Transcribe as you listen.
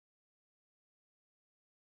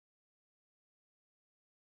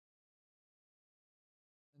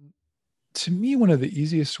to me, one of the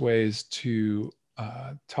easiest ways to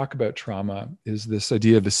talk about trauma is this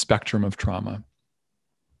idea of the spectrum of trauma.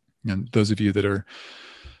 And those of you that are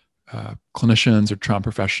clinicians or trauma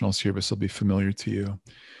professionals here, this will be familiar to you.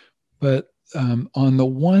 But on the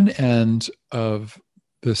one end of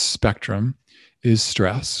the spectrum is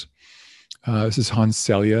stress. This is Hans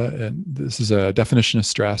Selye, and this is a definition of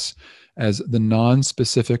stress as the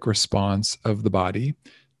non-specific response of the body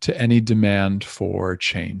to any demand for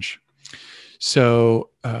change. So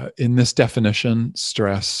in this definition,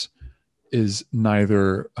 stress is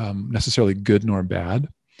neither necessarily good nor bad.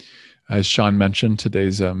 As Sean mentioned,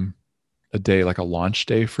 today's a day like a launch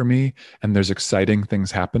day for me, and there's exciting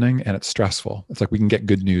things happening and it's stressful. It's like we can get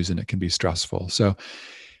good news and it can be stressful. So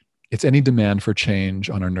it's any demand for change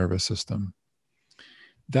on our nervous system.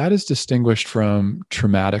 That is distinguished from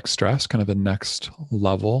traumatic stress, kind of the next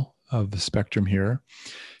level of the spectrum here.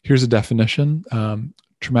 Here's a definition.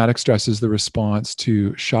 Traumatic stress is the response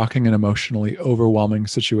to shocking and emotionally overwhelming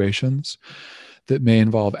situations that may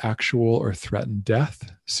involve actual or threatened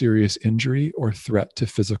death, serious injury, or threat to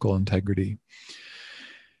physical integrity.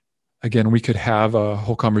 Again, we could have a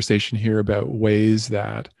whole conversation here about ways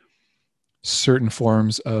that certain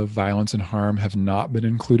forms of violence and harm have not been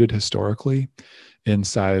included historically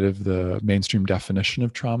inside of the mainstream definition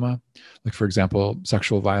of trauma. Like, for example,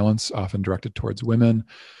 sexual violence, often directed towards women,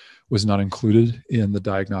 was not included in the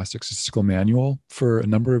Diagnostic Statistical Manual for a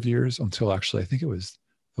number of years until actually, I think it was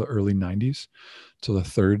the early 90s, till the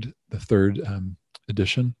third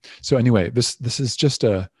edition. So anyway, this is just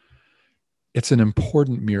it's an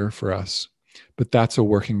important mirror for us, but that's a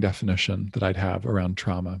working definition that I'd have around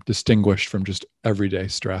trauma, distinguished from just everyday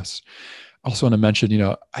stress. Also want to mention,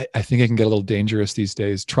 I think it can get a little dangerous these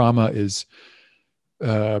days. Trauma is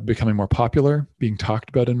becoming more popular, being talked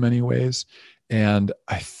about in many ways. And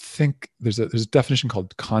I think there's a definition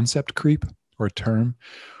called concept creep, or a term,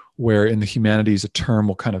 where in the humanities, a term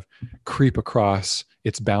will kind of creep across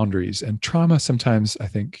its boundaries. And trauma sometimes, I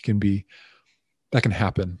think, that can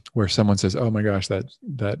happen, where someone says, oh my gosh,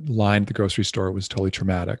 that line at the grocery store was totally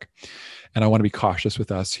traumatic. And I want to be cautious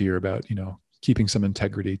with us here about, keeping some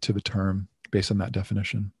integrity to the term based on that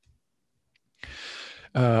definition.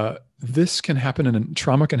 This can happen,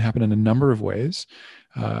 trauma can happen in a number of ways.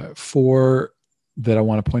 Four that I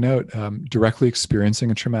want to point out: directly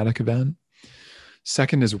experiencing a traumatic event.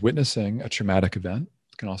 Second is witnessing a traumatic event.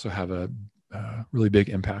 It can also have a really big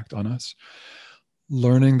impact on us.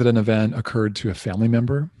 Learning that an event occurred to a family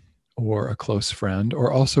member or a close friend,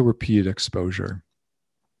 or also repeated exposure.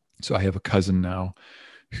 So I have a cousin now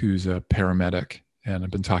who's a paramedic, and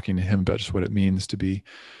I've been talking to him about just what it means to be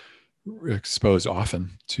exposed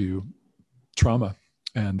often to trauma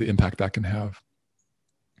and the impact that can have.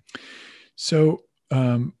 So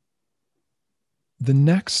the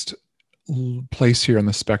next place here on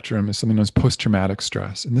the spectrum is something known as post-traumatic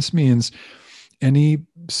stress. And this means any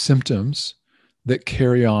symptoms that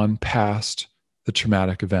carry on past the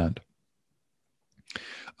traumatic event.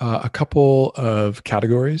 A couple of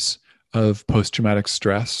categories of post-traumatic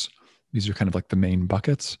stress, these are kind of like the main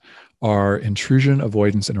buckets, are intrusion,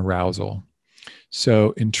 avoidance, and arousal.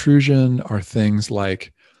 So intrusion are things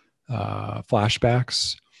like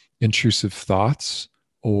flashbacks, intrusive thoughts,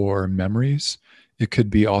 or memories. It could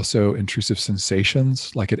be also intrusive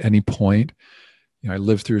sensations, like at any point, I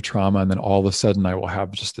lived through a trauma and then all of a sudden I will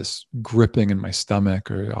have just this gripping in my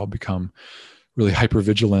stomach, or I'll become really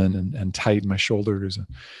hypervigilant and tight in my shoulders.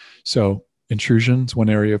 So intrusion is one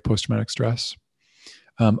area of post-traumatic stress.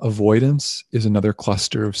 Avoidance is another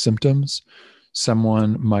cluster of symptoms.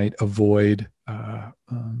 Someone might avoid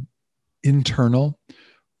internal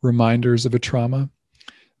reminders of a trauma.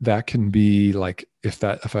 That can be like, if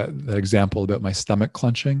that example about my stomach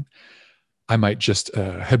clenching, I might just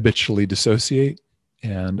habitually dissociate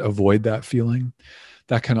and avoid that feeling.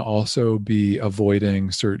 That can also be avoiding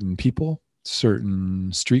certain people,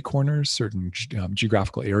 certain street corners, certain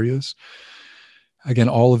geographical areas. Again,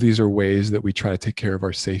 all of these are ways that we try to take care of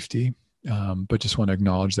our safety, but just want to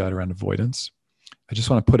acknowledge that around avoidance. I just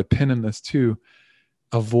want to put a pin in this too.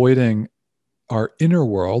 Avoiding our inner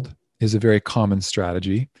world is a very common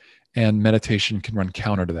strategy, and meditation can run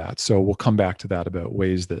counter to that. So we'll come back to that about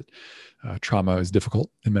ways that trauma is difficult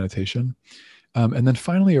in meditation. And then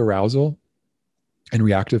finally, arousal and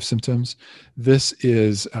reactive symptoms. This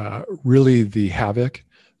is really the havoc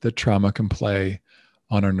that trauma can play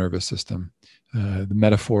on our nervous system. The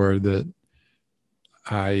metaphor that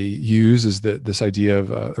I use is that this idea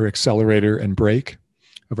of an accelerator and brake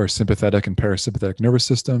of our sympathetic and parasympathetic nervous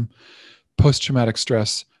system. Post-traumatic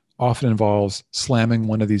stress often involves slamming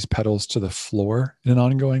one of these pedals to the floor in an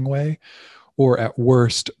ongoing way, or at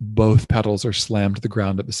worst, both pedals are slammed to the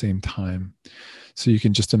ground at the same time. So you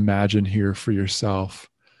can just imagine here for yourself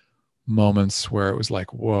moments where it was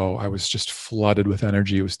like, whoa, I was just flooded with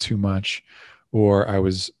energy. It was too much. Or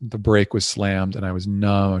the brake was slammed and I was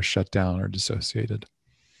numb or shut down or dissociated.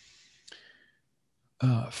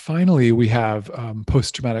 Finally, we have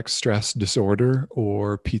post-traumatic stress disorder,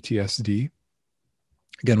 or PTSD.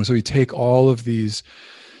 Again, so we take all of these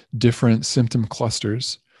different symptom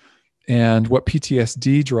clusters, and what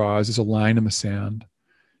PTSD draws is a line in the sand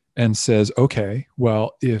and says, okay,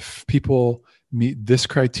 well, if people meet this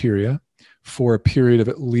criteria for a period of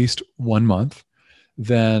at least 1 month,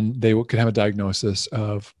 then they could have a diagnosis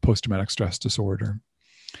of post-traumatic stress disorder.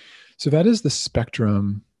 So that is the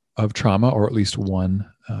spectrum of trauma, or at least one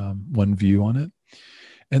view on it.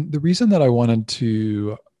 And the reason that I wanted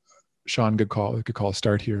to, Sean, good call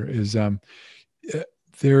start here, is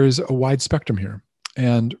there's a wide spectrum here.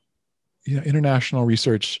 And international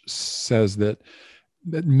research says that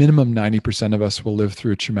minimum 90% of us will live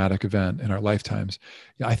through a traumatic event in our lifetimes.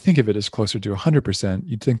 I think of it as closer to 100%.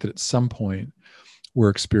 You'd think that at some point we're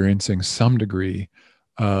experiencing some degree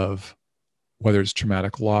of, whether it's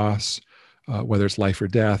traumatic loss, whether it's life or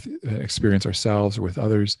death, experience ourselves or with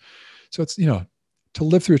others. So it's, to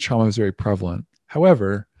live through a trauma is very prevalent.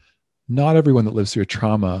 However, not everyone that lives through a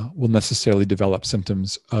trauma will necessarily develop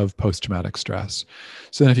symptoms of post-traumatic stress.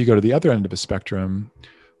 So then if you go to the other end of the spectrum,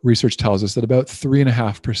 research tells us that about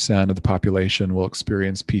 3.5% of the population will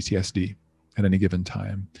experience PTSD at any given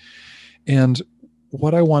time. And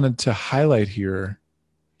what I wanted to highlight here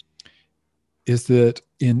is that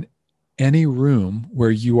in any room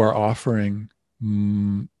where you are offering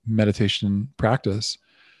meditation practice,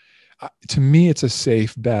 to me, it's a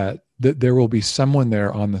safe bet that there will be someone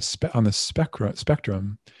there on the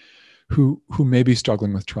spectrum who may be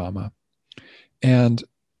struggling with trauma. And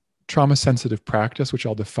trauma-sensitive practice, which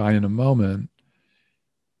I'll define in a moment,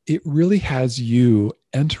 it really has you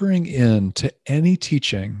entering into any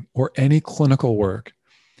teaching or any clinical work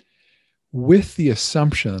with the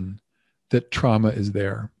assumption that trauma is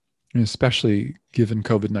there, and especially given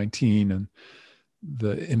COVID-19 and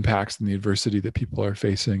the impacts and the adversity that people are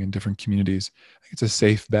facing in different communities. I think it's a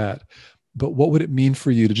safe bet. But what would it mean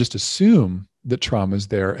for you to just assume that trauma is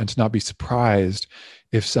there and to not be surprised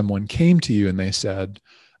if someone came to you and they said,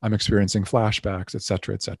 I'm experiencing flashbacks, et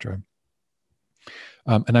cetera, et cetera.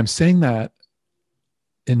 And I'm saying that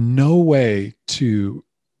in no way to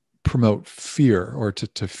promote fear or to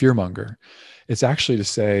fearmonger. It's actually to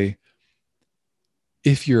say,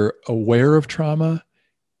 if you're aware of trauma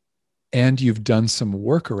and you've done some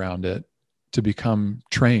work around it to become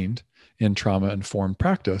trained in trauma-informed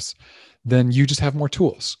practice, then you just have more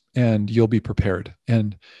tools and you'll be prepared.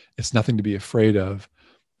 And it's nothing to be afraid of.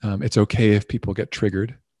 It's okay if people get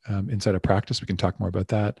triggered inside of practice. We can talk more about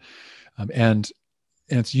that. And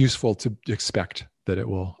it's useful to expect that it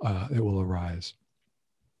will arise.